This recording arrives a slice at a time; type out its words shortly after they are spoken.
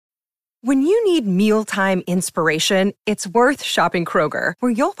When you need mealtime inspiration, it's worth shopping Kroger,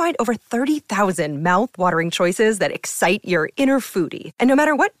 where you'll find over 30,000 mouth-watering choices that excite your inner foodie. And no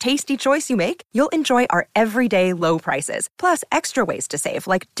matter what tasty choice you make, you'll enjoy our everyday low prices, plus extra ways to save,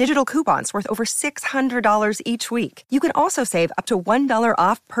 like digital coupons worth over $600 each week. You can also save up to $1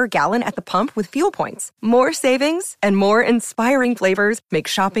 off per gallon at the pump with fuel points. More savings and more inspiring flavors make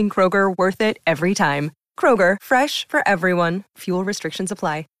shopping Kroger worth it every time. Kroger, fresh for everyone. Fuel restrictions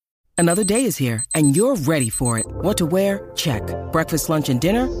apply. Another day is here, and you're ready for it. What to wear? Check. Breakfast, lunch, and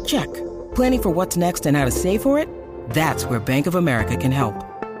dinner? Check. Planning for what's next and how to save for it? That's where Bank of America can help.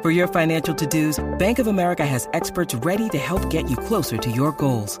 For your financial to-dos, Bank of America has experts ready to help get you closer to your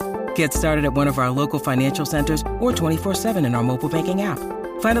goals. Get started at one of our local financial centers or 24/7 in our mobile banking app.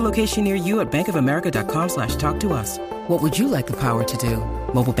 Find a location near you at bankofamerica.com/talktous. What would you like the power to do?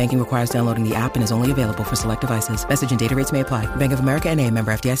 Mobile banking requires downloading the app and is only available for select devices. Message and data rates may apply. Bank of America N.A.,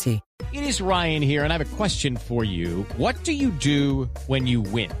 member FDIC. It is Ryan here, and I have a question for you. What do you do when you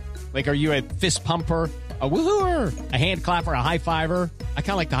win? Like, are you a fist pumper, a woo-hooer, a hand clapper, a high-fiver? I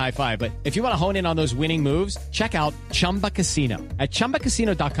kind of like the high-five, but if you want to hone in on those winning moves, check out Chumba Casino. At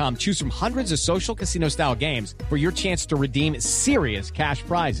ChumbaCasino.com, choose from hundreds of social casino-style games for your chance to redeem serious cash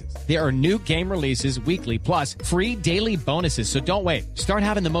prizes. There are new game releases weekly, plus free daily bonuses, so don't wait. Start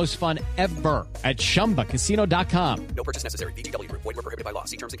having the most fun ever at ChumbaCasino.com. No purchase necessary. VGW Group. Void where prohibited by law.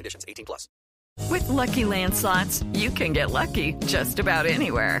 See terms and conditions. 18+. With Lucky Land Slots, you can get lucky just about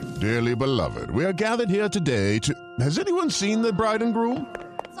anywhere. Dearly beloved, we are gathered here today to... Has anyone seen the bride and groom?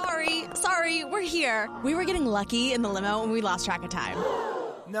 Sorry, we're here. We were getting lucky in the limo and we lost track of time.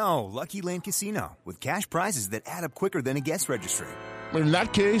 No, Lucky Land Casino, with cash prizes that add up quicker than a guest registry. In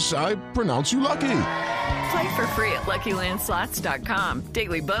that case, I pronounce you lucky. Play for free at LuckyLandSlots.com.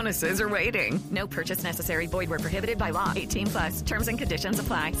 Daily bonuses are waiting. No purchase necessary. Void where prohibited by law. 18+. Terms and conditions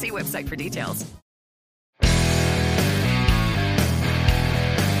apply. See website for details.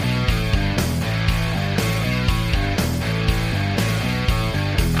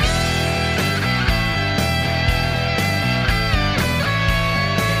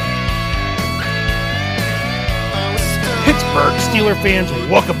 Pittsburgh Steeler fans,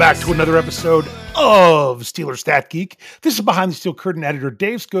 welcome back to another episode of Steeler Stat Geek. This is Behind the Steel Curtain editor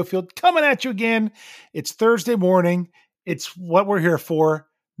Dave Schofield coming at you again. It's Thursday morning. It's what we're here for.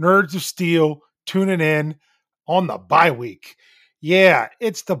 Nerds of Steel tuning in on the bye week. Yeah,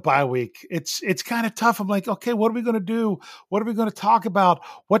 it's the bye week. It's kind of tough. I'm like, okay, what are we going to do? What are we going to talk about?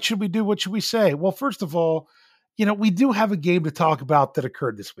 What should we do? What should we say? Well, first of all, we do have a game to talk about that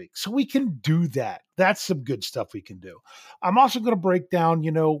occurred this week. So we can do that. That's some good stuff we can do. I'm also going to break down,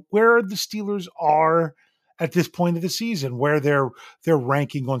 where the Steelers are at this point of the season, where they're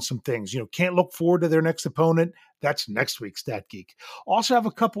ranking on some things. Can't look forward to their next opponent. That's next week's Stat Geek. Also have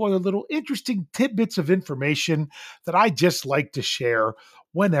a couple other little interesting tidbits of information that I just like to share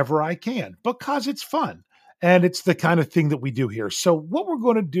whenever I can because it's fun. And it's the kind of thing that we do here. So what we're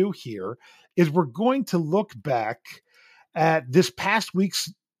going to do here is we're going to look back at this past week's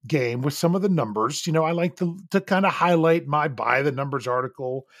game with some of the numbers. I like to kind of highlight my By the Numbers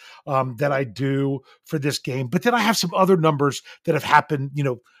article that I do for this game. But then I have some other numbers that have happened,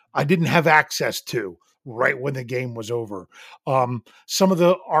 I didn't have access to right when the game was over. Some of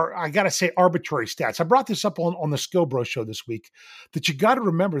the, I got to say, arbitrary stats. I brought this up on the Skillbro show this week, that you got to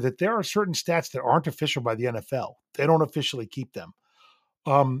remember that there are certain stats that aren't official by the NFL. They don't officially keep them.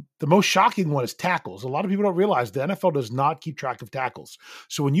 The most shocking one is tackles. A lot of people don't realize the NFL does not keep track of tackles.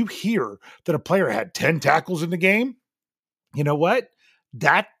 So when you hear that a player had 10 tackles in the game, you know what?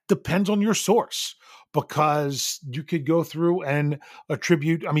 That depends on your source, because you could go through and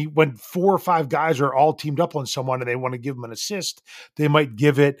attribute. When 4 or 5 guys are all teamed up on someone and they want to give them an assist, they might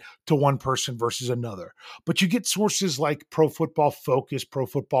give it to one person versus another. But you get sources like Pro Football Focus, Pro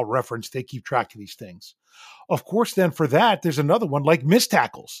Football Reference. They keep track of these things. Of course, then for that, there's another one like missed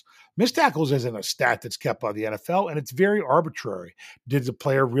tackles. Missed tackles isn't a stat that's kept by the NFL, and it's very arbitrary. Did the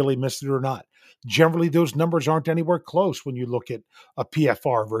player really miss it or not? Generally, those numbers aren't anywhere close when you look at a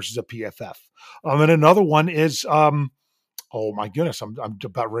PFR versus a PFF. And another one is, oh my goodness, I'm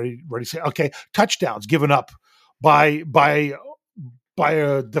about ready to say, okay, touchdowns given up by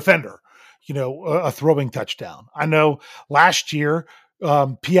a defender, a throwing touchdown. I know last year,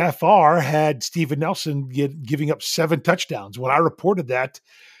 PFR had Steven Nelson giving up 7 touchdowns. When I reported that,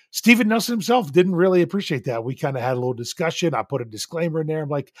 Steven Nelson himself didn't really appreciate that. We kind of had a little discussion. I put a disclaimer in there. I'm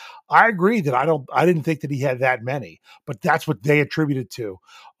like, I agree that I didn't think that he had that many, but that's what they attributed to.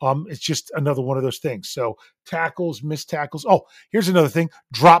 It's just another one of those things. So tackles, missed tackles. Oh, here's another thing.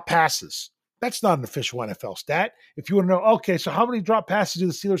 Drop passes. That's not an official NFL stat. If you want to know, okay, so how many drop passes do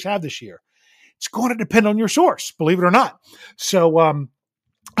the Steelers have this year? It's going to depend on your source, believe it or not. So I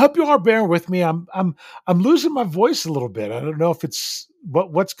hope you all are bearing with me. I'm losing my voice a little bit. I don't know if it's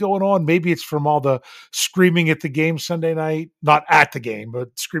what's going on. Maybe it's from all the screaming at the game Sunday night, not at the game, but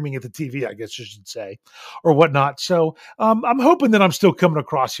screaming at the TV, I guess you should say, or whatnot. So I'm hoping that I'm still coming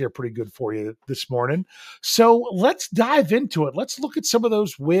across here pretty good for you this morning. So let's dive into it. Let's look at some of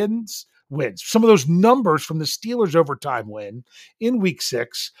those wins, some of those numbers from the Steelers overtime win in week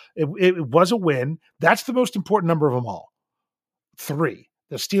 6. It was a win. That's the most important number of them all. 3.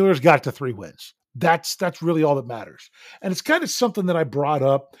 The Steelers got to 3 wins. That's really all that matters. And it's kind of something that I brought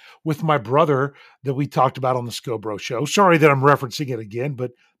up with my brother that we talked about on the Scobro show. Sorry that I'm referencing it again,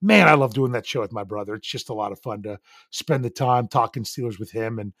 but man, I love doing that show with my brother. It's just a lot of fun to spend the time talking Steelers with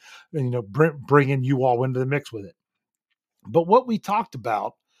him and bringing you all into the mix with it. But what we talked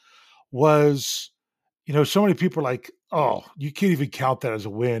about was, so many people are like, oh, you can't even count that as a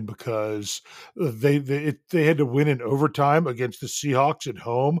win because they had to win in overtime against the Seahawks at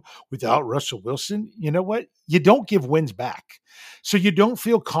home without Russell Wilson. You know what? You don't give wins back. So you don't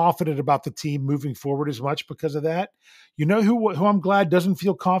feel confident about the team moving forward as much because of that. You know who I'm glad doesn't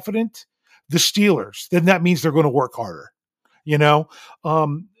feel confident? The Steelers. Then that means they're going to work harder.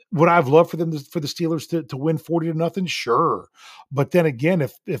 Would I have loved for the Steelers to win 40-0? Sure. But then again,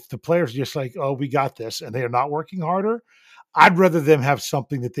 if the players are just like, oh, we got this, and they are not working harder, I'd rather them have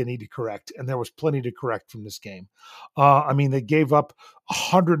something that they need to correct. And there was plenty to correct from this game. They gave up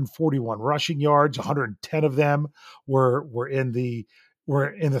 141 rushing yards. 110 of them were in the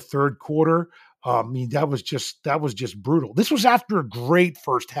third quarter. That was just brutal. This was after a great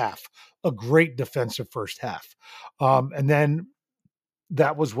first half, a great defensive first half. And then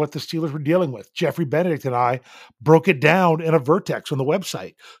that was what the Steelers were dealing with. Jeffrey Benedict and I broke it down in a vertex on the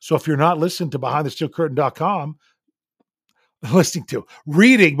website. So if you're not listening to BehindTheSteelCurtain.com,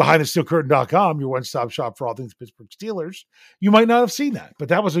 reading BehindTheSteelCurtain.com, your one-stop shop for all things Pittsburgh Steelers, you might not have seen that. But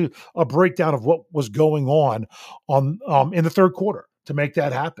that was a breakdown of what was going on in the third quarter to make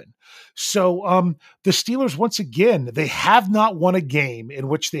that happen. So the Steelers, once again, they have not won a game in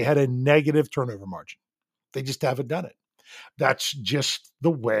which they had a negative turnover margin. They just haven't done it. That's just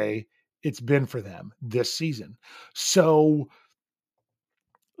the way it's been for them this season. So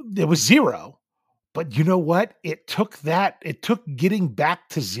it was 0. But you know what? It took getting back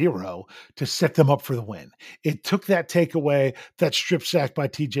to 0 to set them up for the win. It took that takeaway, that strip sack by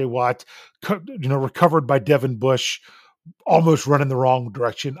TJ Watt, recovered by Devin Bush, almost running the wrong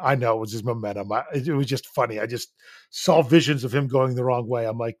direction. I know it was his momentum. It was just funny. I just saw visions of him going the wrong way.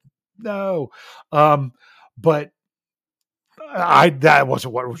 I'm like, no. But that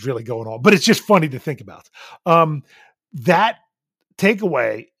wasn't what was really going on, but it's just funny to think about. That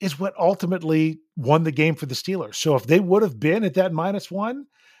takeaway is what ultimately won the game for the Steelers. So if they would have been at that -1,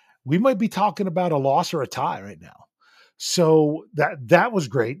 we might be talking about a loss or a tie right now. So that was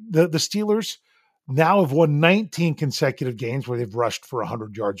great. The Steelers now have won 19 consecutive games where they've rushed for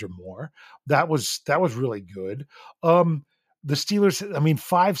 100 yards or more. That was really good. The Steelers,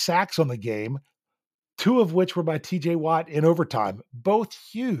 5 sacks on the game, 2 of which were by TJ Watt in overtime, both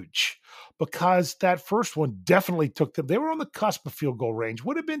huge because that first one definitely took them. They were on the cusp of field goal range.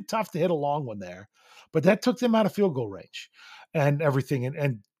 Would have been tough to hit a long one there, but that took them out of field goal range and everything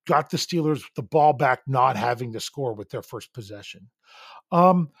and got the Steelers the ball back, not having to score with their first possession.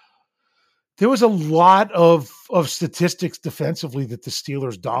 There was a lot of statistics defensively that the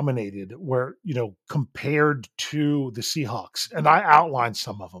Steelers dominated where, compared to the Seahawks. And I outlined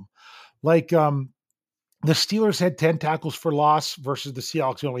some of them. Like, the Steelers had 10 tackles for loss versus the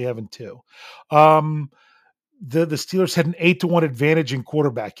Seahawks only having 2. The Steelers had an 8-1 advantage in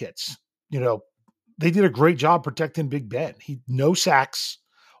quarterback hits. They did a great job protecting Big Ben. No sacks,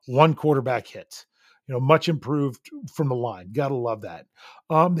 1 quarterback hit. Much improved from the line. Gotta love that.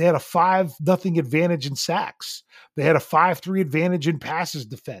 They had a 5-0 advantage in sacks. They had a 5-3 advantage in passes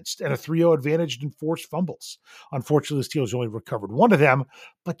defensed and a 3-0 advantage in forced fumbles. Unfortunately, the Steelers only recovered 1 of them,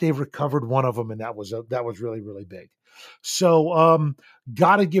 but they recovered 1 of them, and that was really, really big. So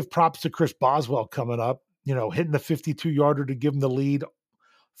gotta give props to Chris Boswell coming up, hitting the 52-yarder to give him the lead.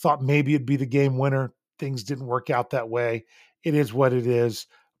 Thought maybe it'd be the game winner. Things didn't work out that way. It is what it is.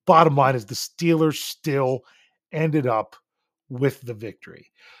 Bottom line is the Steelers still ended up with the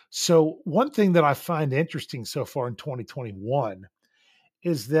victory. So one thing that I find interesting so far in 2021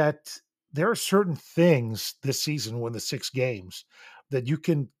 is that there are certain things this season, when the 6 games, that you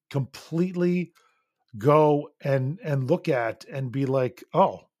can completely go and look at and be like,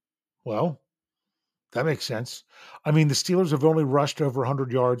 oh, well, that makes sense. The Steelers have only rushed over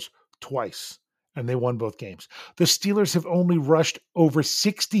 100 yards twice, and they won both games. The Steelers have only rushed over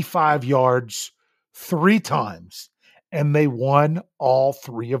 65 yards 3 times, and they won all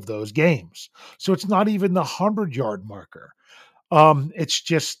 3 of those games. So it's not even the 100-yard marker. It's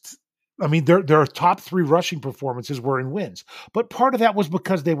just, I mean, their top 3 rushing performances were in wins, but part of that was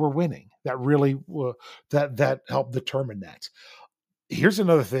because they were winning. That really that helped determine that. Here's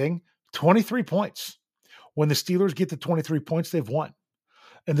another thing: 23 points. When the Steelers get to 23 points, they've won.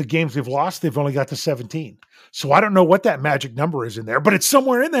 And the games they've lost, they've only got to 17. So I don't know what that magic number is in there, but it's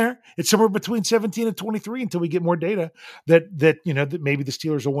somewhere in there. It's somewhere between 17 and 23 until we get more data that maybe the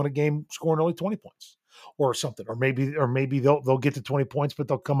Steelers will win a game scoring only 20 points or something, or maybe they'll get to 20 points, but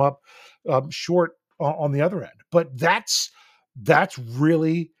they'll come up short on the other end. But that's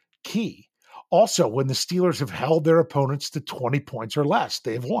really key. Also, when the Steelers have held their opponents to 20 points or less,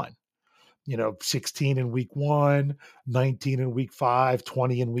 they've won. 16 in week 1, 19 in week 5,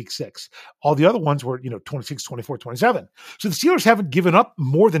 20 in week 6. All the other ones were, 26, 24, 27. So the Steelers haven't given up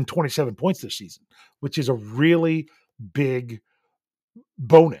more than 27 points this season, which is a really big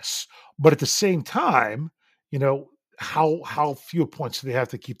bonus. But at the same time, how few points do they have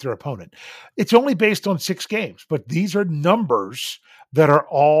to keep their opponent? It's only based on 6 games, but these are numbers that are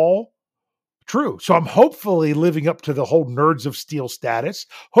all true. So I'm hopefully living up to the whole Nerds of Steel status.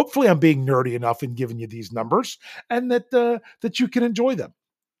 Hopefully I'm being nerdy enough in giving you these numbers, and that you can enjoy them.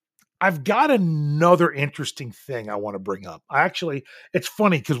 I've got another interesting thing I want to bring up. It's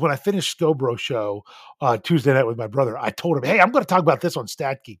funny because when I finished Scobro show Tuesday night with my brother, I told him, hey, I'm going to talk about this on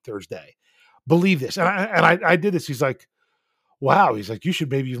Stat Geek Thursday. Believe this. And I did this. He's like, wow. He's like, you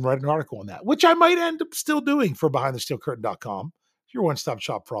should maybe even write an article on that, which I might end up still doing for BehindTheSteelCurtain.com. Your one-stop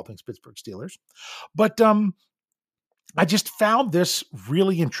shop for all things Pittsburgh Steelers. But I just found this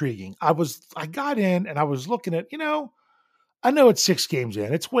really intriguing. I got in and I was looking at, I know it's 6 games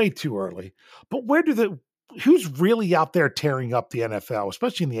in. It's way too early. But who's really out there tearing up the NFL,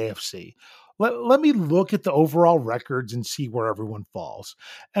 especially in the AFC? Let me look at the overall records and see where everyone falls.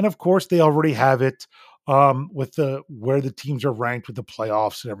 And of course, they already have it with where the teams are ranked with the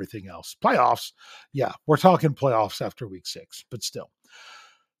playoffs and everything else. Playoffs, yeah, we're talking playoffs after week 6, but still.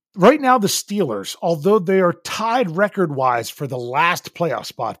 Right now, the Steelers, although they are tied record-wise for the last playoff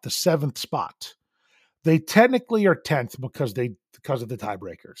spot, the 7th spot, they technically are 10th because of the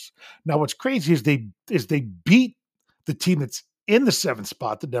tiebreakers. Now, what's crazy is they beat the team that's in the 7th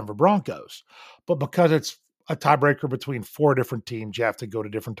spot, the Denver Broncos, but because it's a tiebreaker between 4 different teams, you have to go to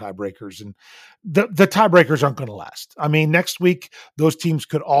different tiebreakers, and the tiebreakers aren't going to last. I mean, next week, those teams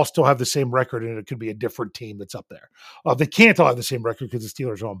could all still have the same record, and it could be a different team that's up there. They can't all have the same record because the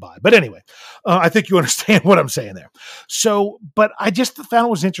Steelers are on bye. But anyway, I think you understand what I'm saying there. So, but I just found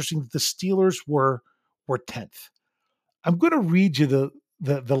it was interesting that the Steelers were 10th. I'm going to read you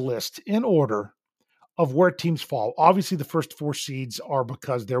the list in order of where teams fall. Obviously, the first 4 seeds are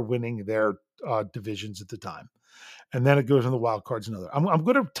because they're winning their divisions at the time. And then it goes in the wild cards and other. I'm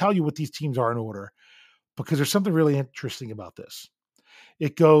going to tell you what these teams are in order because there's something really interesting about this.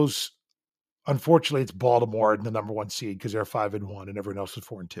 It goes, unfortunately, it's Baltimore in the number 1 seed because they're 5-1 and everyone else is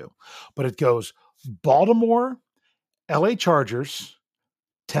 4-2. But it goes Baltimore, LA Chargers,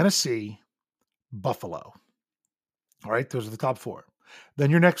 Tennessee, Buffalo. All right, those are the top 4.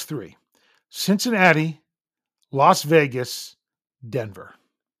 Then your next 3. Cincinnati, Las Vegas, Denver.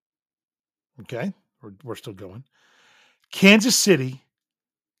 Okay, we're still going. Kansas City,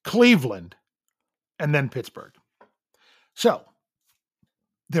 Cleveland, and then Pittsburgh. So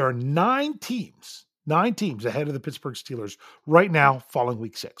there are 9 teams ahead of the Pittsburgh Steelers right now following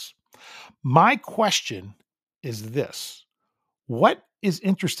week 6. My question is this: what is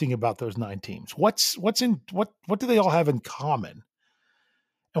interesting about those 9 teams? What do they all have in common?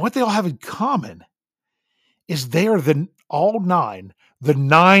 And what they all have in common is they are the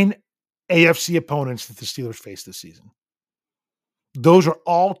 9 AFC opponents that the Steelers face this season. Those are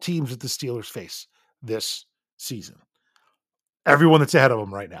all teams that the Steelers face this season. Everyone that's ahead of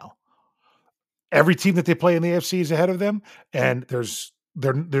them right now. Every team that they play in the AFC is ahead of them, and there's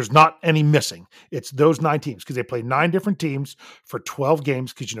not any missing. It's those 9 teams because they play 9 different teams for 12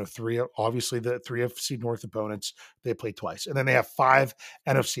 games because, 3, obviously the 3 NFC North opponents, they play twice. And then they have 5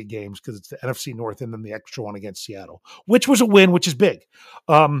 NFC games because it's the NFC North and then the extra one against Seattle, which was a win, which is big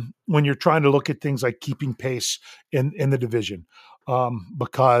when you're trying to look at things like keeping pace in the division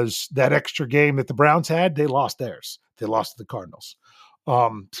because that extra game that the Browns had, they lost theirs. They lost to the Cardinals.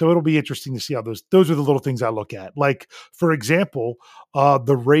 So it'll be interesting to see how those are the little things I look at. Like, for example,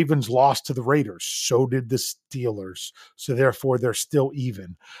 the Ravens lost to the Raiders. So did the Steelers. So therefore they're still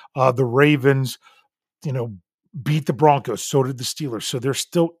even. The Ravens, beat the Broncos. So did the Steelers. So they're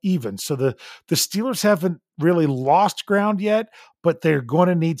still even. So the Steelers haven't really lost ground yet, but they're going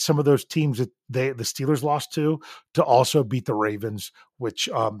to need some of those teams that the Steelers lost to also beat the Ravens, which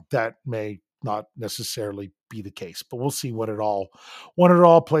that may not necessarily be the case, but we'll see when it all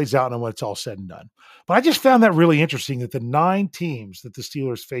plays out and when it's all said and done. But I just found that really interesting that the 9 teams that the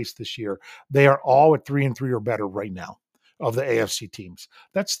Steelers face this year, they are all at 3-3 or better right now of the AFC teams.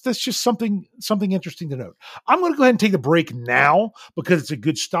 That's just something interesting to note. I'm going to go ahead and take the break now because it's a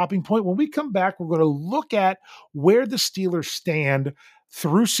good stopping point. When we come back, we're going to look at where the Steelers stand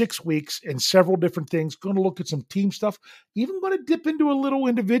through 6 weeks and several different things. Going to look at some team stuff, even going to dip into a little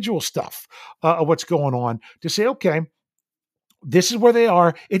individual stuff of what's going on to say, okay, this is where they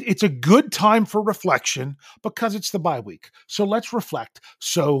are. It's a good time for reflection because it's the bye week. So let's reflect.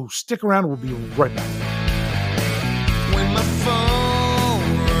 So stick around. We'll be right back. When my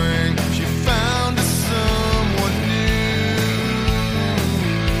phone rang, she found someone new.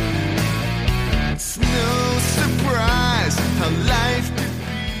 It's no surprise how life could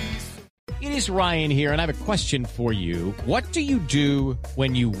be. It is Ryan here, and I have a question for you. What do you do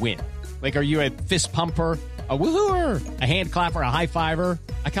when you win? Like, are you a fist pumper, a woohooer, a hand clapper, a high fiver?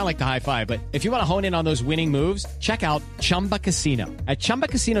 I kind of like the high five, but if you want to hone in on those winning moves, check out Chumba Casino. At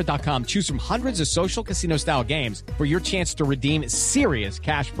ChumbaCasino.com, choose from hundreds of social casino-style games for your chance to redeem serious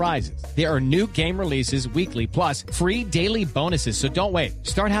cash prizes. There are new game releases weekly, plus free daily bonuses, so don't wait.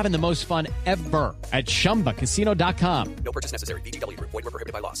 Start having the most fun ever at ChumbaCasino.com. No purchase necessary. VGW Group. Void where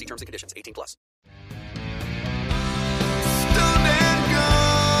prohibited by law. See terms and conditions. 18+. Stoned and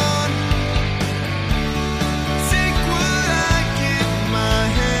gone. Take what I get my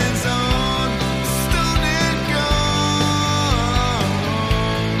hands on. Stoned and gone.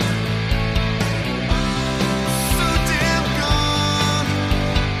 So damn gone.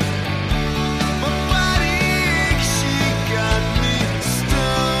 My body aches, she got me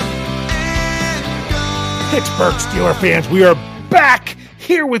stoned and gone. Pittsburgh Steeler fans, we are back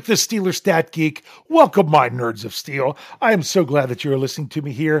here with the Steeler Stat Geek. Welcome, my nerds of steel. I am so glad that you're listening to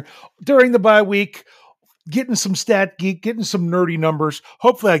me here during the bye week, getting some Stat Geek, getting some nerdy numbers.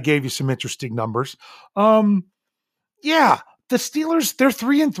 Hopefully I gave you some interesting numbers. Yeah, the Steelers, they're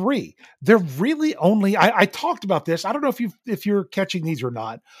 3-3. They're really only, I talked about this. I don't know if you're catching these or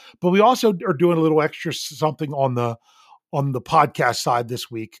not, but we also are doing a little extra something on the podcast side this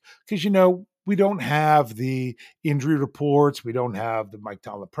week because, we don't have the injury reports. We don't have the Mike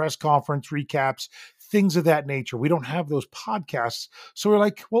Tomlin press conference recaps, things of that nature. We don't have those podcasts. So we're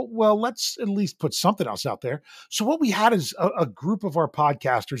like, well, let's at least put something else out there. So what we had is a group of our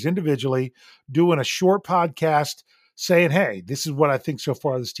podcasters individually doing a short podcast saying, hey, this is what I think so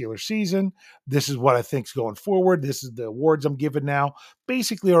far of the Steelers season. This is what I think's going forward. This is the awards I'm giving now.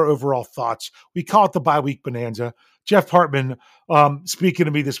 Basically our overall thoughts. We call it the bye week bonanza. Jeff Hartman, speaking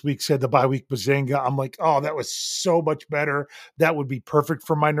to me this week, said the bye week bazinga. I'm like, oh, that was so much better. That would be perfect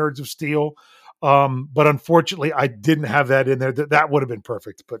for my nerds of steel. But unfortunately, I didn't have that in there. That would have been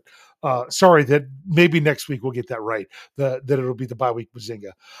perfect. But sorry, that maybe next week we'll get that right, that it'll be the bye week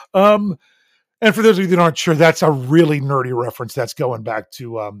bazinga. And for those of you that aren't sure, that's a really nerdy reference. That's going back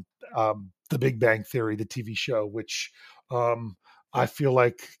to The Big Bang Theory, the TV show, which I feel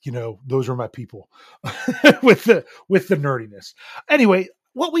like, those are my people with the nerdiness. Anyway,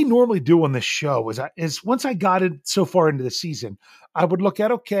 what we normally do on this show is once I got it so far into the season, I would look at,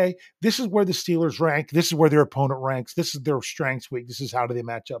 okay, this is where the Steelers rank. This is where their opponent ranks. This is their strengths, weaknesses. How do they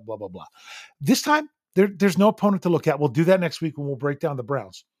match up? Blah, blah, blah. This time there's no opponent to look at. We'll do that next week when we'll break down the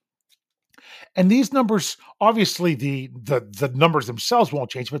Browns. And these numbers, obviously the numbers themselves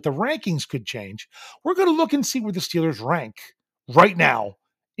won't change, but the rankings could change. We're going to look and see where the Steelers rank right now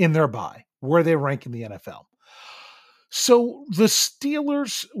in their bye, where they rank in the NFL. So the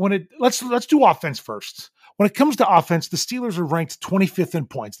Steelers, let's do offense first. When it comes to offense, the Steelers are ranked 25th in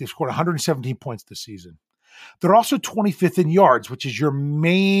points. They've scored 117 points this season. They're also 25th in yards, which is your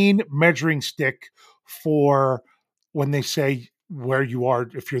main measuring stick for when they say where you are.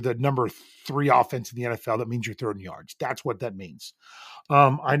 If you're the number 3 offense in the NFL, that means you're third in yards. That's what that means.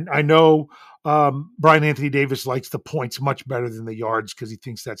 I know Brian Anthony Davis likes the points much better than the yards because he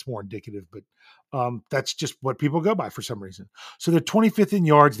thinks that's more indicative, but that's just what people go by for some reason. So they're 25th in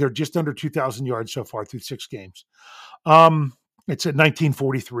yards. They're just under 2,000 yards so far through 6 games. It's at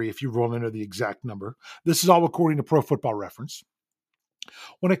 1943 if you roll into the exact number. This is all according to Pro Football Reference.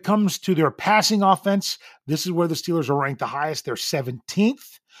 When it comes to their passing offense, this is where the Steelers are ranked the highest. They're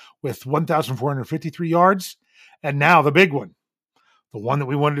 17th with 1,453 yards. And now the big one, the one that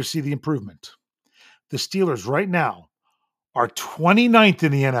we wanted to see the improvement. The Steelers right now are 29th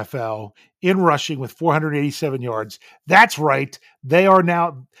in the NFL in rushing with 487 yards. That's right. They were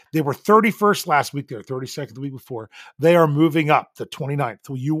 31st last week. They were 32nd the week before. They are moving up to 29th.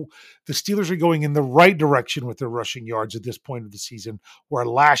 So the Steelers are going in the right direction with their rushing yards at this point of the season, where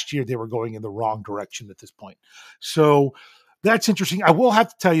last year they were going in the wrong direction at this point. So that's interesting. I will have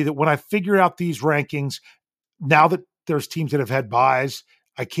to tell you that when I figure out these rankings, now that there's teams that have had buys,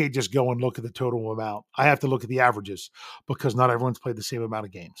 I can't just go and look at the total amount. I have to look at the averages because not everyone's played the same amount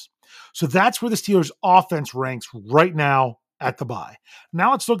of games. So that's where the Steelers offense ranks right now at the bye.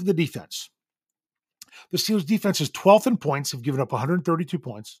 Now let's look at the defense. The Steelers defense is 12th in points, have given up 132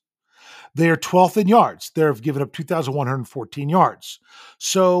 points. They are 12th in yards. They've given up 2,114 yards.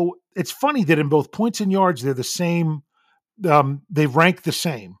 So it's funny that in both points and yards, they're the same. They rank the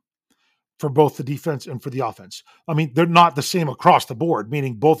same for both the defense and for the offense. I mean, they're not the same across the board,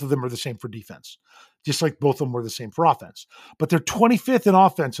 meaning both of them are the same for defense, just like both of them were the same for offense. But they're 25th in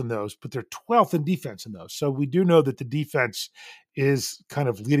offense in those, but they're 12th in defense in those. So we do know that the defense is kind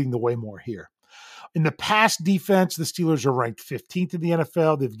of leading the way more here. In the pass defense, the Steelers are ranked 15th in the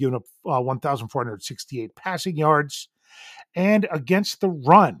NFL. They've given up 1,468 passing yards. And against the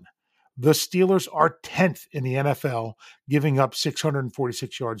run, the Steelers are 10th in the NFL, giving up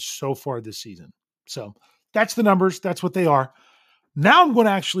 646 yards so far this season. So that's the numbers. That's what they are. Now I'm going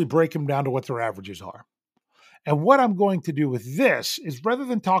to actually break them down to what their averages are. And what I'm going to do with this is rather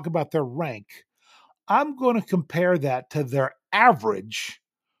than talk about their rank, I'm going to compare that to their average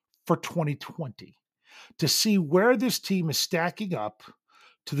for 2020 to see where this team is stacking up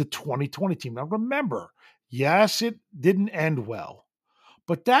to the 2020 team. Now remember, yes, it didn't end well,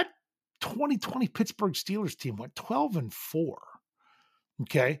 but that 2020 Pittsburgh Steelers team went 12-4.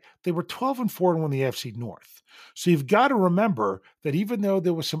 Okay. They were 12-4 and won the AFC North. So you've got to remember that even though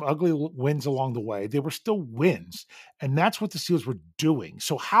there was some ugly wins along the way, they were still wins. And that's what the Steelers were doing.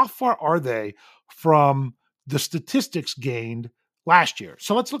 So how far are they from the statistics gained last year?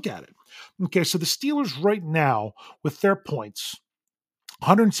 So let's look at it. Okay. So the Steelers right now with their points,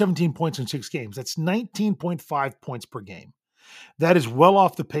 117 points in 6 games. That's 19.5 points per game. That is well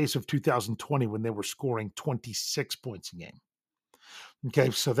off the pace of 2020 when they were scoring 26 points a game.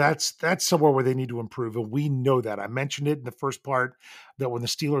 Okay, so that's somewhere where they need to improve, and we know that. I mentioned it in the first part that when the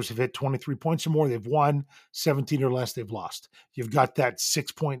Steelers have hit 23 points or more, they've won. 17 or less, they've lost. You've got that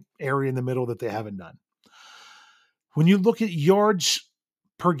 6-point area in the middle that they haven't done. When you look at yards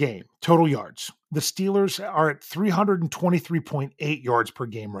per game, total yards, the Steelers are at 323.8 yards per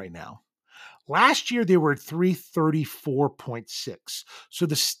game right now. Last year, they were at 334.6. So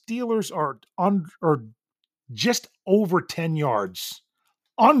the Steelers are just over 10 yards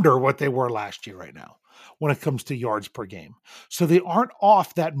under what they were last year right now when it comes to yards per game. So they aren't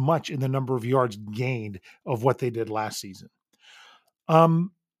off that much in the number of yards gained of what they did last season.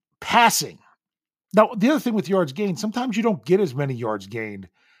 Passing. Now, the other thing with yards gained, sometimes you don't get as many yards gained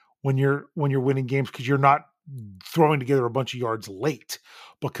when you're winning games because you're not throwing together a bunch of yards late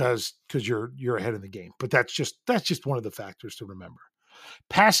because you're ahead in the game. But that's just one of the factors to remember.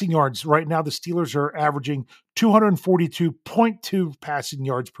 Passing yards, right now the Steelers are averaging 242.2 passing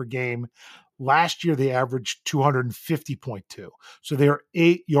yards per game. Last year they averaged 250.2. So they are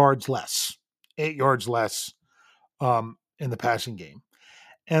 8 yards less in the passing game.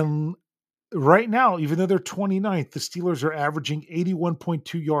 And right now, even though they're 29th, the Steelers are averaging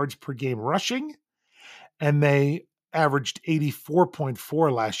 81.2 yards per game rushing, and they averaged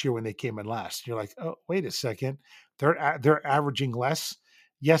 84.4 last year when they came in last. You're like, oh, wait a second. They're averaging less?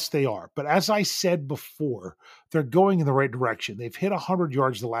 Yes, they are. But as I said before, they're going in the right direction. They've hit 100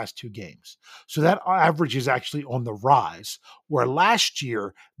 yards the last 2 games. So that average is actually on the rise, where last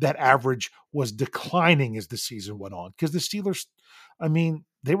year that average was declining as the season went on. Because the Steelers, I mean,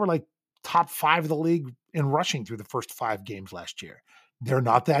 they were like top 5 of the league in rushing through the first 5 games last year. They're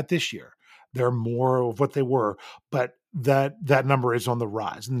not that this year. They're more of what they were, but that number is on the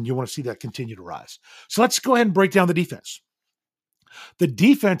rise, and you want to see that continue to rise. So let's go ahead and break down the defense. The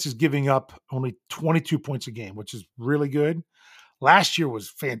defense is giving up only 22 points a game, which is really good. Last year was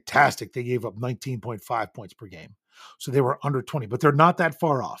fantastic. They gave up 19.5 points per game. So they were under 20, but they're not that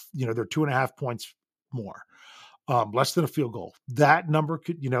far off. You know, they're 2.5 points more, less than a field goal. That number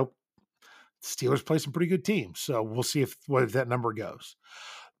could, Steelers play some pretty good teams. So we'll see where that number goes.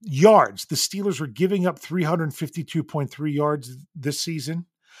 Yards, the Steelers are giving up 352.3 yards this season.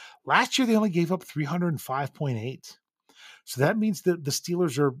 Last year, they only gave up 305.8. So that means that the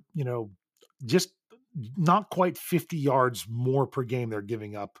Steelers are, just not quite 50 yards more per game they're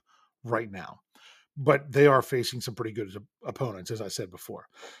giving up right now. But they are facing some pretty good opponents, as I said before.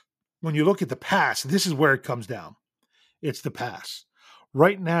 When you look at the pass, this is where it comes down. It's the pass.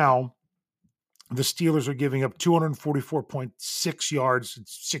 Right now, the Steelers are giving up 244.6 yards.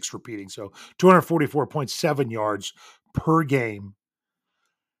 It's 6 repeating, so 244.7 yards per game.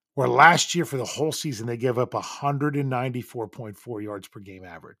 Where last year for the whole season, they gave up 194.4 yards per game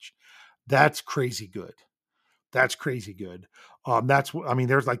average. That's crazy good. That's crazy good.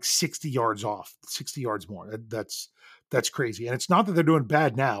 There's like 60 yards off, 60 yards more. That's crazy. And it's not that they're doing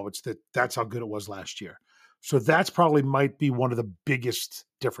bad now. It's that's how good it was last year. So that's probably might be one of the biggest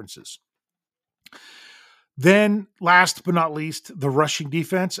differences. Then last but not least, the rushing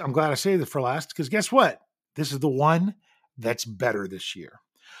defense. I'm glad I saved it for last because guess what? This is the one that's better this year.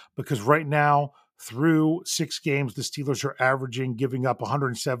 Because right now, through 6 games, the Steelers are averaging giving up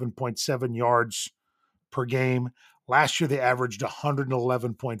 107.7 yards per game. Last year, they averaged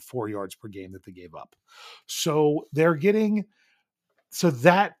 111.4 yards per game that they gave up. So that's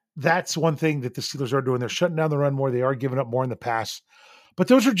one thing that the Steelers are doing. They're shutting down the run more. They are giving up more in the pass. But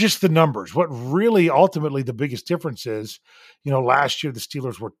those are just the numbers. What really ultimately the biggest difference is, last year the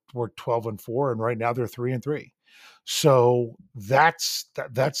Steelers were 12-4, and right now they're 3-3. So that's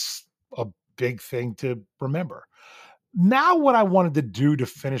a big thing to remember. Now, what I wanted to do to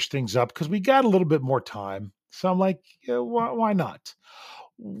finish things up, because we got a little bit more time, so I'm like, why not?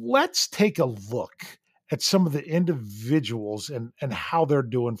 Let's take a look at some of the individuals and how they're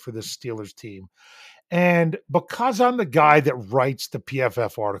doing for this Steelers team. And because I'm the guy that writes the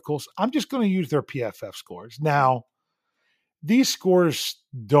PFF articles, I'm just going to use their PFF scores. Now, these scores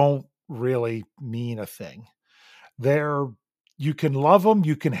don't really mean a thing. You can love them,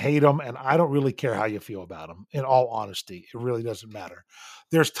 you can hate them, and I don't really care how you feel about them. In all honesty, it really doesn't matter.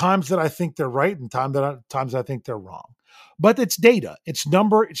 There's times that I think they're right, and times I think they're wrong. But it's data, it's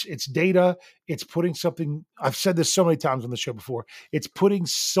number, it's data. It's putting something. I've said this so many times on the show before. It's putting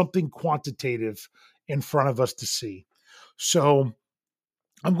something quantitative in front of us to see. So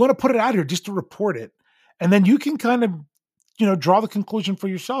I'm going to put it out here just to report it, and then you can kind of draw the conclusion for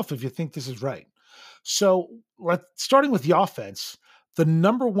yourself if you think this is right. So starting with the offense, the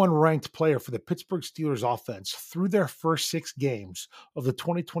number 1 ranked player for the Pittsburgh Steelers offense through their first 6 games of the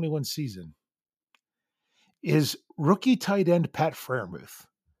 2021 season is rookie tight end Pat Freiermuth.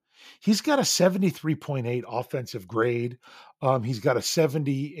 He's got a 73.8 offensive grade. He's got a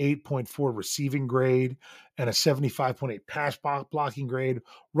 78.4 receiving grade and a 75.8 pass blocking grade.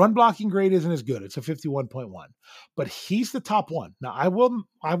 Run blocking grade isn't as good. It's a 51.1, but he's the top one. Now I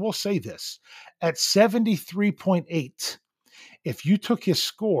will say this: at 73.8, if you took his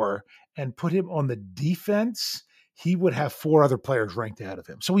score and put him on the defense, he would have 4 other players ranked ahead of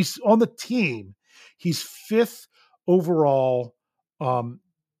him. So he's on the team. He's 5th overall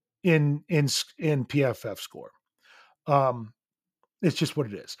in PFF score. It's just what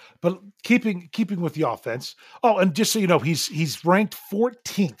it is. But keeping with the offense. Oh, and just so you know, he's ranked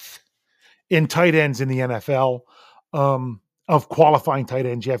 14th in tight ends in the NFL. Of qualifying tight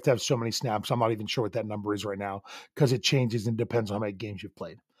ends, you have to have so many snaps. I'm not even sure what that number is right now because it changes and depends on how many games you've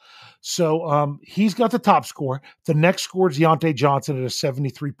played. So he's got the top score. The next score is Deontay Johnson at a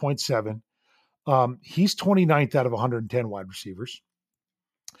 73.7. He's 29th out of 110 wide receivers.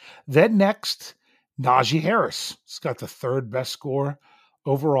 Then next, Najee Harris. He's got the 3rd best score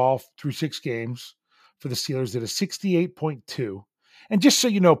overall through 6 games for the Steelers at a 68.2. And just so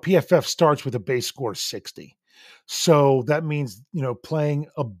you know, PFF starts with a base score of 60. So that means, playing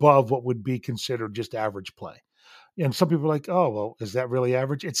above what would be considered just average play. And some people are like, oh, well, is that really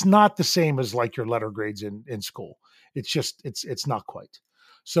average? It's not the same as like your letter grades in school. It's just, it's not quite.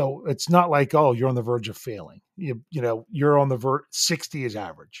 So it's not like, oh, you're on the verge of failing. You're on the verge. 60 is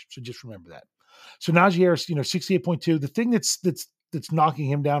average. So just remember that. So Najee Harris, 68.2. The thing that's knocking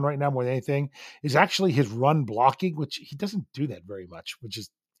him down right now more than anything is actually his run blocking, which he doesn't do that very much, which is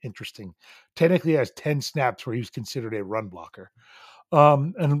interesting. Technically, he has 10 snaps where he was considered a run blocker.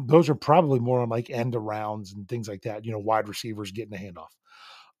 And those are probably more on like end arounds and things like that, wide receivers getting a handoff.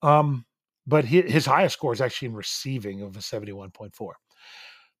 But his highest score is actually in receiving of a 71.4.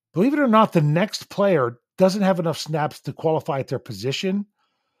 Believe it or not, the next player doesn't have enough snaps to qualify at their position,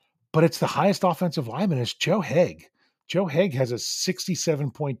 but it's the highest offensive lineman is Joe Haeg. Joe Haeg has a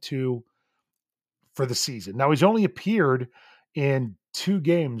 67.2 for the season. Now, he's only appeared in 2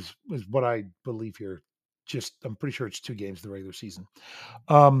 games, is what I believe here. I'm pretty sure it's 2 games of the regular season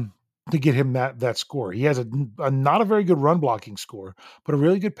to get him that score. He has a not a very good run blocking score, but a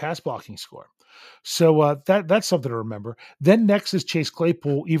really good pass blocking score. So that's something to remember. Then next is Chase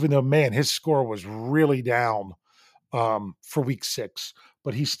Claypool, even though, man, his score was really down for week 6,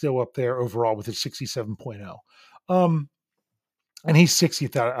 but he's still up there overall with his 67.0. and he's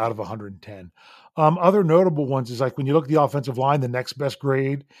 60th out of 110. Other notable ones is like when you look at the offensive line, the next best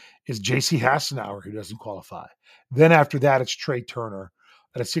grade is J.C. Hassenauer, who doesn't qualify. Then after that, it's Trey Turner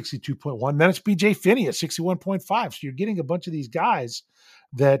at a 62.1. Then it's B.J. Finney at 61.5. So you're getting a bunch of these guys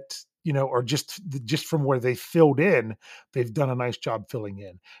that, are just from where they filled in, they've done a nice job filling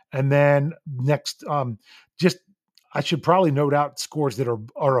in. And then next, I should probably note out scores that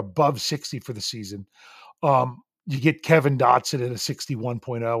are above 60 for the season. You get Kevin Dotson at a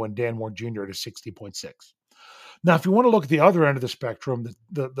 61.0 and Dan Moore Jr. at a 60.6. Now, if you want to look at the other end of the spectrum,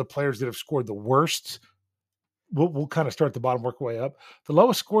 the players that have scored the worst, we'll kind of start at the bottom, work our way up. The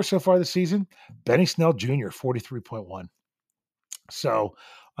lowest score so far this season, Benny Snell Jr., 43.1. So,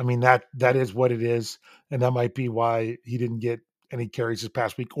 I mean, that is what it is, and that might be why he didn't get any carries this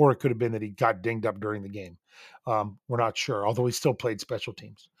past week, or it could have been that he got dinged up during the game. We're not sure, although he still played special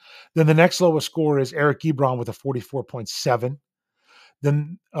teams. Then the next lowest score is Eric Ebron with a 44.7,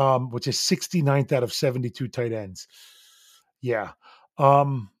 then which is 69th out of 72 tight ends. Yeah.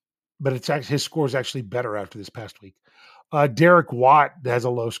 But it's actually, his score is actually better after this past week. Derek Watt has a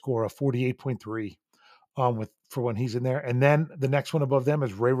low score of 48.3 for when he's in there. And then the next one above them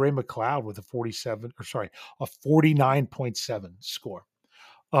is Ray McLeod with a 49.7 score.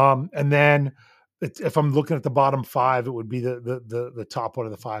 And then if I'm looking at the bottom five, it would be the top one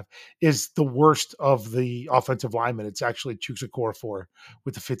of the five is the worst of the offensive linemen. It's actually Chukwuka Okorafor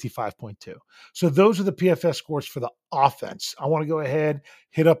with the 55.2. So those are the PFF scores for the offense. I want to go ahead,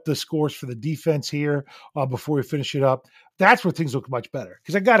 hit up the scores for the defense here before we finish it up. That's where things look much better.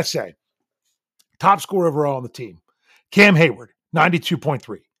 Because I got to say, top score overall on the team, Cam Hayward,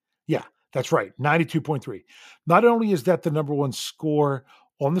 92.3. Yeah, that's right, 92.3. Not only is that the number one score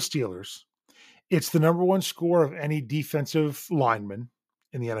on the Steelers, it's the number one score of any defensive lineman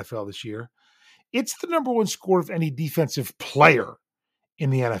in the NFL this year. It's the number one score of any defensive player in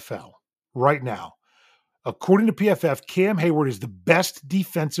the NFL right now. According to PFF, Cam Hayward is the best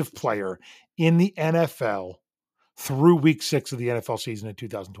defensive player in the NFL through week 6 of the NFL season in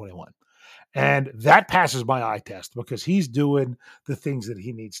 2021. And that passes my eye test because he's doing the things that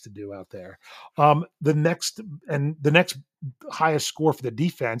he needs to do out there. The next highest score for the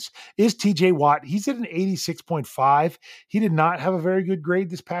defense is TJ Watt. He's at an 86.5. He did not have a very good grade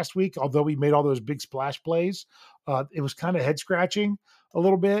this past week, although he made all those big splash plays. It was kind of head scratching a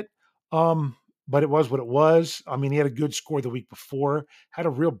little bit. But it was what it was. I mean, he had a good score the week before, had a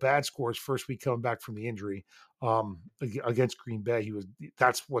real bad score his first week coming back from the injury against Green Bay.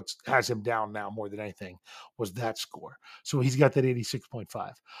 That's what has him down now more than anything was that score. So he's got that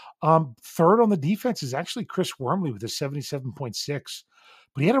 86.5. Third on the defense is actually Chris Wormley with a 77.6.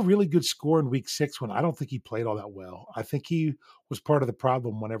 But he had a really good score in week 6 when I don't think he played all that well. I think he was part of the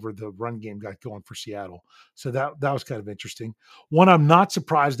problem whenever the run game got going for Seattle. So that was kind of interesting. One I'm not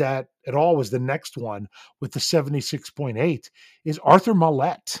surprised at all was the next one with the 76.8 is Arthur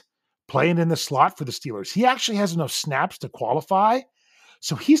Maulet playing in the slot for the Steelers. He actually has enough snaps to qualify.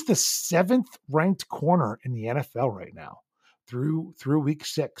 So he's the 7th ranked corner in the NFL right now through week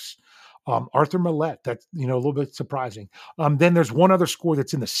 6. Arthur Maulet, that's a little bit surprising. Then there's one other score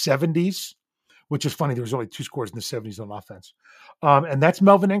that's in the 70s, which is funny. There's only 2 scores in the 70s on offense. And that's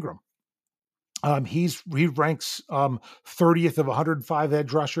Melvin Ingram. He ranks 30th of 105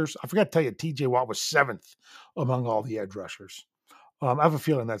 edge rushers. I forgot to tell you, TJ Watt was 7th among all the edge rushers. I have a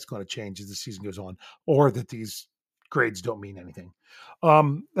feeling that's going to change as the season goes on, or that these grades don't mean anything.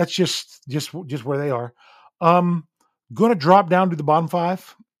 That's just where they are. Going to drop down to the bottom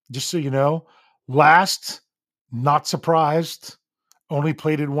 5. Just so you know, last, not surprised, only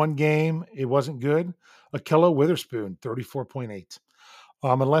played in 1 game. It wasn't good. Ahkello Witherspoon, 34.8.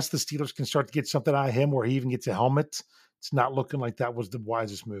 Unless the Steelers can start to get something out of him where he even gets a helmet, it's not looking like that was the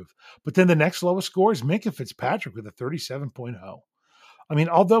wisest move. But then the next lowest score is Minkah Fitzpatrick with a 37.0. I mean,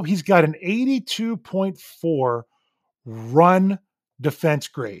 although he's got an 82.4 run defense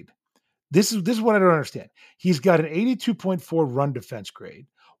grade. This is what I don't understand. He's got an 82.4 run defense grade,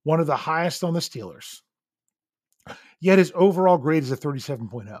 one of the highest on the Steelers. Yet his overall grade is a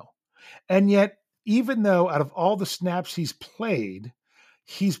 37.0. And yet, even though out of all the snaps he's played,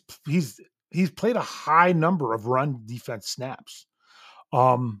 he's played a high number of run defense snaps.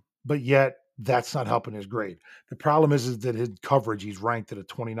 But yet that's not helping his grade. The problem is that his coverage, he's ranked at a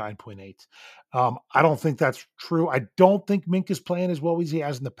 29.8. I don't think that's true. I don't think Minkah's playing as well as he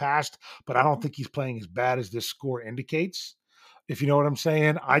has in the past, but I don't think he's playing as bad as this score indicates. If you know what I'm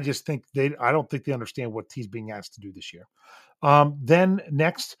saying, I don't think they understand what he's being asked to do this year. Then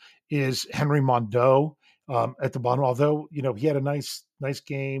next is Henry Mondeau at the bottom. Although, he had a nice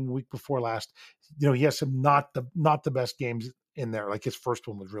game week before last. He has some not the best games in there. Like his first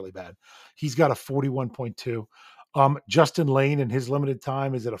one was really bad. He's got a 41.2. Justin Lane in his limited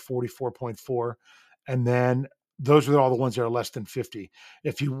time is at a 44.4. And then those are all the ones that are less than 50.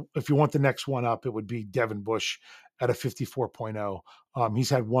 If you want the next one up, it would be Devin Bush at a 54.0. He's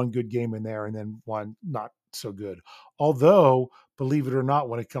had one good game in there and then one not so good. Although, believe it or not,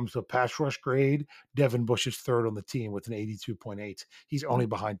 when it comes to pass rush grade, Devin Bush is third on the team with an 82.8. He's only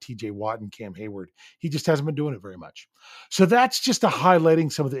behind TJ Watt and Cam Hayward. He just hasn't been doing it very much. So that's just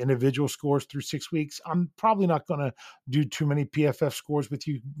highlighting some of the individual scores through 6 weeks. I'm probably not going to do too many PFF scores with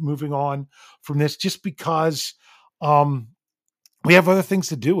you moving on from this, just because we have other things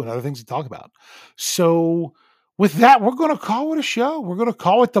to do and other things to talk about. So with that, we're going to call it a show. We're going to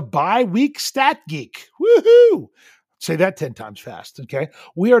call it the Bye Week Stat Geek. Woohoo! Say that 10 times fast, okay?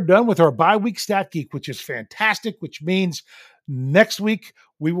 We are done with our Bye Week Stat Geek, which is fantastic, which means next week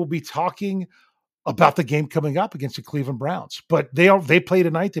we will be talking about the game coming up against the Cleveland Browns. But they play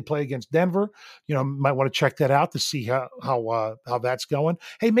tonight. They play against Denver. Might want to check that out to see how that's going.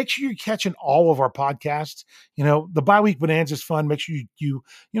 Hey, make sure you're catching all of our podcasts. The Bye Week Bonanza is fun. Make sure you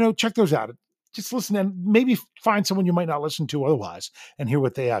check those out. Just listen and maybe find someone you might not listen to otherwise and hear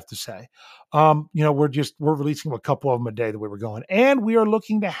what they have to say. We're releasing a couple of them a day the way we're going. And we are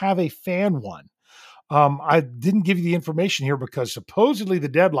looking to have a fan one. I didn't give you the information here because supposedly the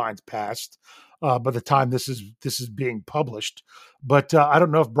deadline's passed by the time this is being published. But I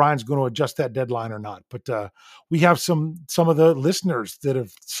don't know if Brian's going to adjust that deadline or not. But we have some of the listeners that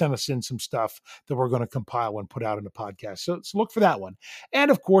have sent us in some stuff that we're going to compile and put out in the podcast. So look for that one.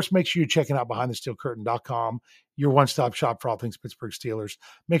 And of course, make sure you're checking out BehindTheSteelCurtain.com, your one-stop shop for all things Pittsburgh Steelers.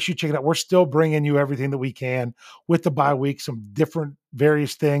 Make sure you check it out. We're still bringing you everything that we can with the bye week, some different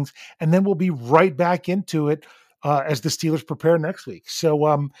various things. And then we'll be right back into it as the Steelers prepare next week.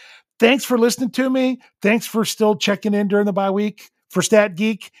 So thanks for listening to me. Thanks for still checking in during the bye week for Stat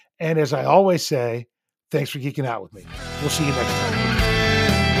Geek. And as I always say, thanks for geeking out with me. We'll see you next time.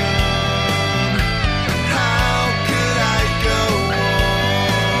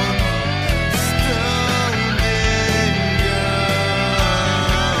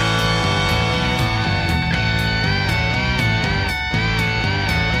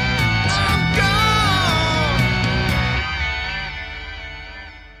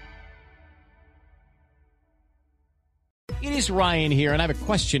 It is Ryan here, and I have a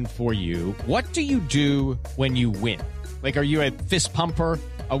question for you. What do you do when you win? Like, are you a fist pumper,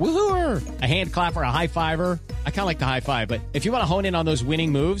 a woohooer, a hand clapper, a high fiver? I kind of like the high five, but if you want to hone in on those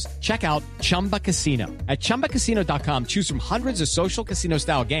winning moves, check out Chumba Casino. At ChumbaCasino.com, choose from hundreds of social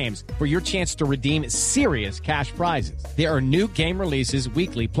casino-style games for your chance to redeem serious cash prizes. There are new game releases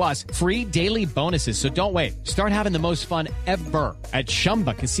weekly, plus free daily bonuses. So don't wait. Start having the most fun ever at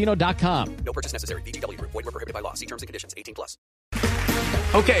ChumbaCasino.com. No purchase necessary. VGW Group. Void where prohibited by law. See terms and conditions. 18+.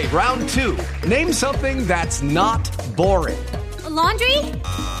 Okay, round two. Name something that's not boring. A laundry?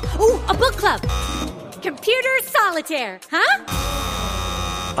 Ooh, a book club. Computer solitaire, huh?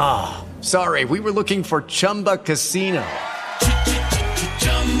 Ah, sorry, we were looking for Chumba Casino.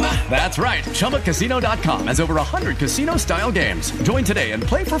 That's right, ChumbaCasino.com has over 100 casino-style games. Join today and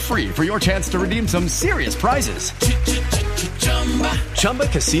play for free for your chance to redeem some serious prizes.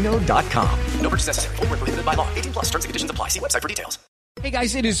 ChumbaCasino.com. No purchase necessary. Void where prohibited by law. 18+. Terms and conditions apply. See website for details. Hey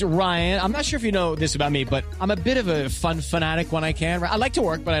guys, it is Ryan. I'm not sure if you know this about me, but I'm a bit of a fun fanatic when I can. I like to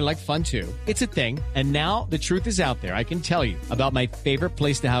work, but I like fun too. It's a thing. And now the truth is out there. I can tell you about my favorite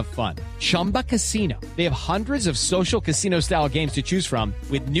place to have fun. Chumba Casino. They have hundreds of social casino style games to choose from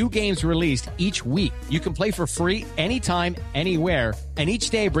with new games released each week. You can play for free anytime, anywhere. And each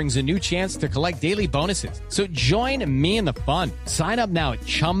day brings a new chance to collect daily bonuses. So join me in the fun. Sign up now at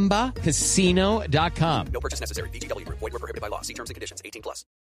ChumbaCasino.com. No purchase necessary. VGW Group. Void where prohibited by law. See terms and conditions. 18+.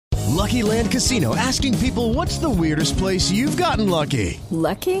 Lucky Land Casino, asking people, what's the weirdest place you've gotten lucky?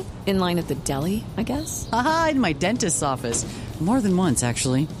 Lucky? In line at the deli, I guess? Aha, in my dentist's office. More than once,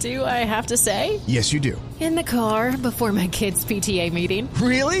 actually. Do I have to say? Yes, you do. In the car before my kids' PTA meeting.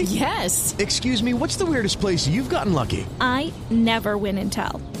 Really? Yes. Excuse me, what's the weirdest place you've gotten lucky? I never win and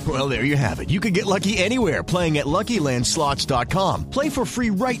tell. Well, there you have it. You can get lucky anywhere, playing at LuckyLandSlots.com. Play for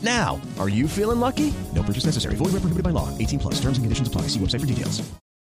free right now. Are you feeling lucky? No purchase necessary. Void where prohibited by law. 18+. Terms and conditions apply. See website for details.